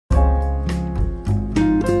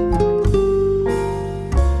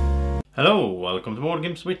Hello, welcome to Board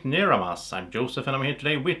Games with Neramas. I'm Joseph and I'm here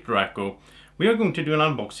today with Draco. We are going to do an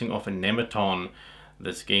unboxing of a Nemeton.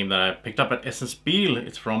 This game that I picked up at Spiel.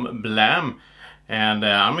 It's from Blam. And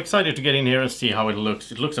I'm excited to get in here and see how it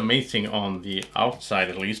looks. It looks amazing on the outside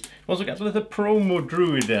at least. Also got a little promo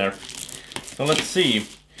druid there. So let's see.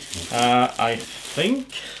 I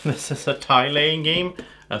think this is a tile laying game,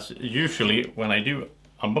 as usually when I do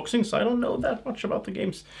unboxings. I don't know that much about the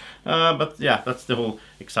games, but yeah, that's the whole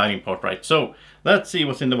exciting part, right? So let's see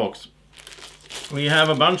what's in the box. We have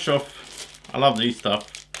a bunch of, I love these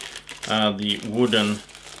stuff, the wooden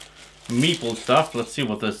meeple stuff. Let's see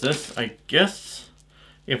what this is. I guess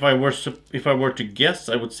if I were to guess,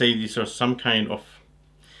 I would say these are some kind of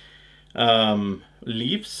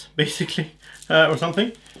leaves, basically, or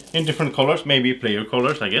something in different colors, maybe player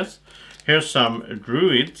colors, I guess. Here's some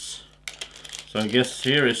druids. So I guess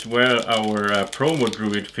here is where our promo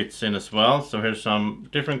druid fits in as well. So here's some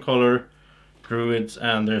different color druids,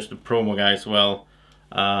 and there's the promo guy as well.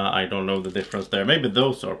 I don't know the difference there. Maybe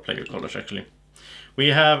those are player colors actually. We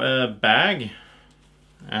have a bag,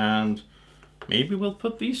 and maybe we'll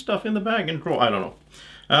put these stuff in the bag and draw. I don't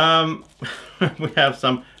know. We have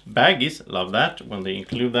some baggies. Love that when they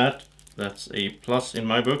include that. That's a plus in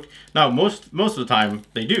my book. Now most of the time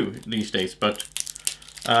they do these days, but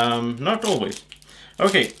not always.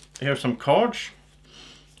 Okay, here's some cards.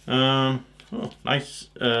 Oh, nice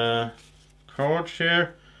cards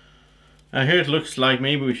here. Here it looks like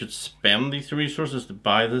maybe we should spend these resources to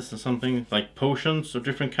buy this or something, like potions of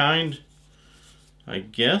different kind, I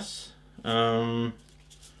guess. And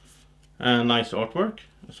nice artwork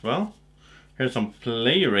as well. Here's some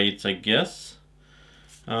play rates, I guess.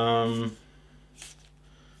 And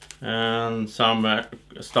some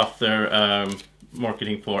stuff there,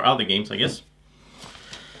 marketing for other games, I guess.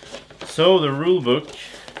 So the rule book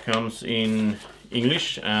comes in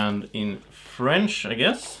English and in French, I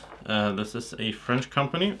guess. This is a French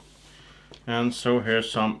company. And so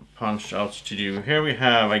here's some punch outs to do. Here we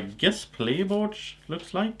have, I guess, playboards,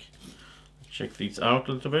 looks like. Check these out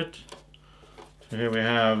a little bit. So here we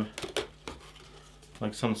have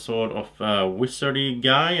like some sort of wizardy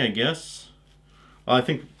guy, I guess. Well, I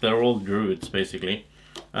think they're all druids, basically.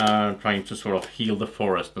 Trying to sort of heal the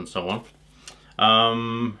forest and so on.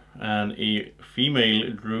 And a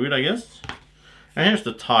female druid, I guess. And here's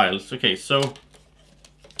the tiles. Okay, so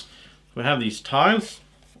we have these tiles,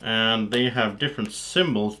 and they have different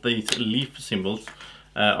symbols, these leaf symbols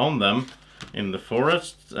on them in the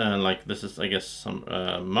forest. And like this is, I guess, some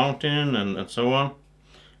mountain and so on.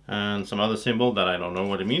 And some other symbol that I don't know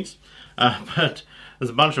what it means. But there's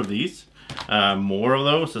a bunch of these. More of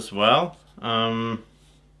those as well.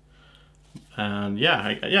 And yeah,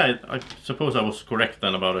 I suppose I was correct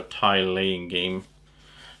then about a tile laying game.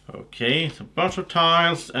 Okay, so a bunch of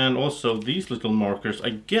tiles, and also these little markers. I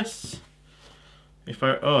guess if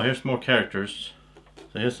oh, here's more characters.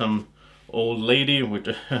 So here's some old lady with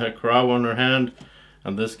a crow on her hand,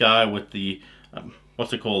 and this guy with the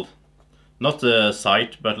what's it called? Not a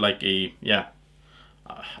sight, but like a, yeah,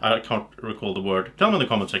 I can't recall the word. Tell me in the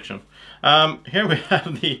comment section. Here we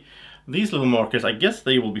have these little markers. I guess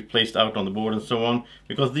they will be placed out on the board and so on,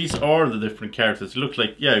 because these are the different characters. It looks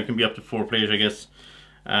like, yeah, you can be up to 4 players, I guess,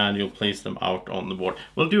 and you'll place them out on the board.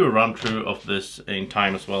 We'll do a run through of this in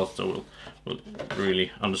time as well, so we'll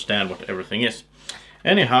really understand what everything is.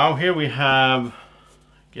 Anyhow, here we have, I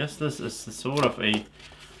guess this is sort of a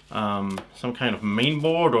some kind of main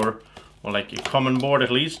board, or like a common board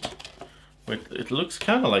at least. It looks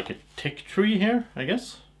kind of like a tick tree here, I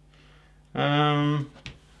guess.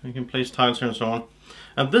 You can place tiles here and so on.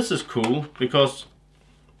 And this is cool because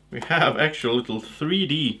we have actual little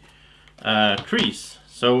 3D trees.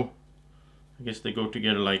 So I guess they go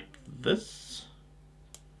together like this,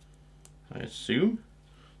 I assume.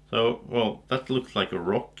 So, well, that looks like a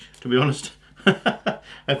rock, to be honest.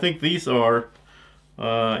 I think these are,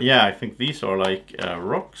 yeah, I think these are like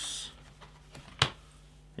rocks.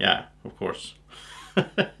 Yeah, of course.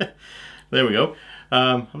 There we go.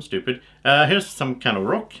 I'm stupid. Here's some kind of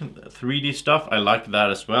rock, 3D stuff. I like that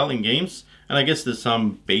as well in games. And I guess there's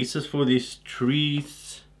some bases for these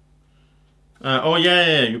trees. Oh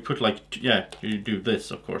yeah, you put like, yeah, you do this,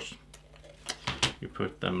 of course. You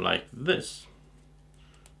put them like this.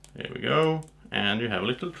 There we go. And you have a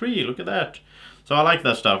little tree, look at that. So I like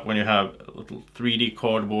that stuff when you have a little 3D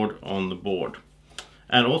cardboard on the board.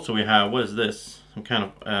 And also we have, what is this? Some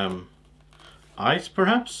kind of ice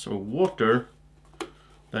perhaps, or water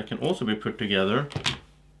that can also be put together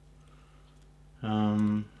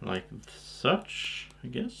like such, I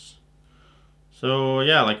guess. So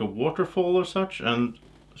yeah, like a waterfall or such. And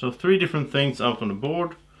so 3 different things out on the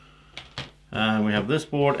board. We have this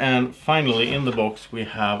board, and finally in the box we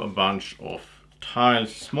have a bunch of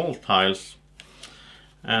tiles, small tiles,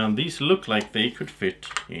 and these look like they could fit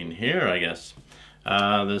in here, I guess.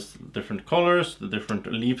 There's different colors, the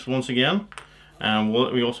different leaves once again, and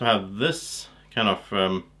we also have this kind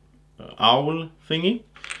of owl thingy,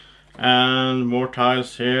 and more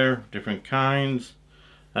tiles here, different kinds,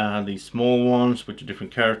 these small ones with the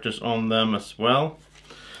different characters on them as well.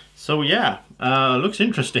 So yeah, looks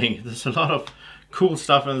interesting. There's a lot of cool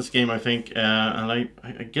stuff in this game, I think, and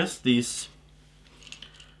I guess these,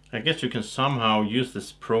 I guess you can somehow use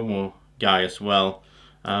this promo guy as well.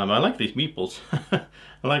 I like these meeples.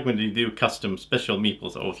 I like when they do custom special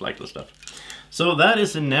meeples. I always like this stuff. So that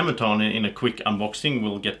is a Nemeton in a quick unboxing.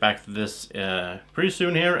 We'll get back to this pretty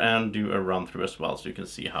soon here and do a run through as well, so you can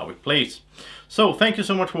see how it plays. So thank you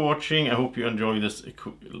so much for watching. I hope you enjoy this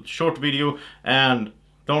short video, and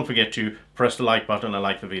don't forget to press the like button and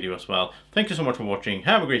like the video as well. Thank you so much for watching.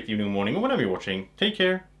 Have a great evening, morning, or whenever you're watching. Take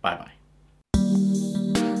care. Bye bye.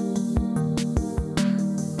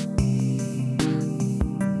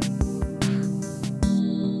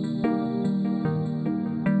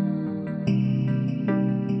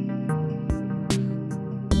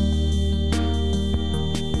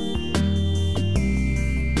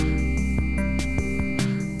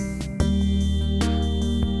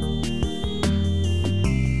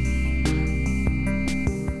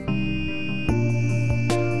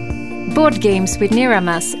 Board Games with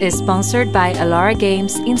Niramas is sponsored by Alara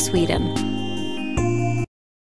Games in Sweden.